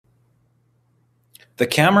The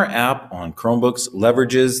camera app on Chromebooks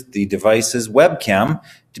leverages the device's webcam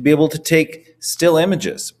to be able to take still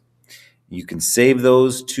images. You can save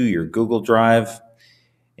those to your Google Drive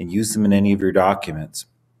and use them in any of your documents.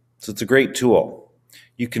 So it's a great tool.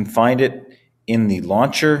 You can find it in the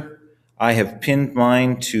launcher. I have pinned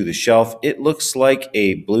mine to the shelf. It looks like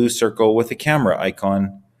a blue circle with a camera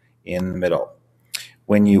icon in the middle.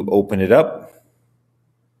 When you open it up,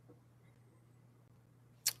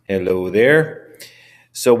 hello there.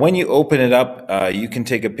 So when you open it up, you can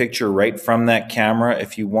take a picture right from that camera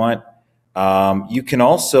if you want. You can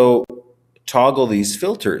also toggle these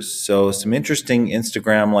filters. So some interesting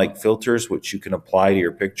Instagram-like filters, which you can apply to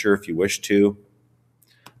your picture if you wish to.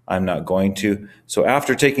 I'm not going to. So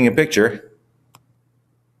after taking a picture,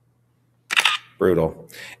 brutal.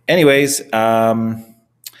 Anyways,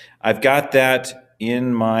 I've got that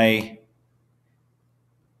in my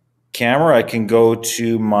camera. I can go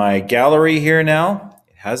to my gallery here now.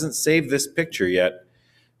 It hasn't saved this picture yet.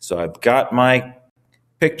 So I've got my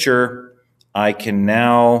picture. I can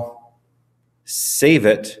now save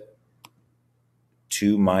it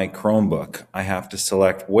to my Chromebook. I have to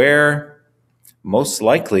select where. Most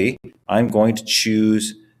likely, I'm going to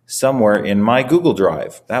choose somewhere in my Google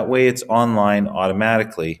Drive. That way it's online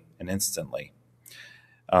automatically and instantly.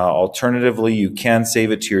 Alternatively, you can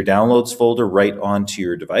save it to your downloads folder right onto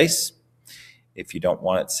your device if you don't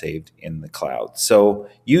want it saved in the cloud. So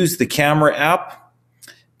use the camera app.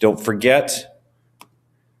 Don't forget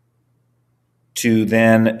to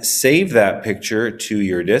then save that picture to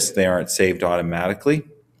your disk. They aren't saved automatically.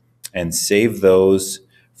 And save those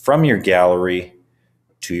from your gallery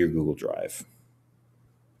to your Google Drive.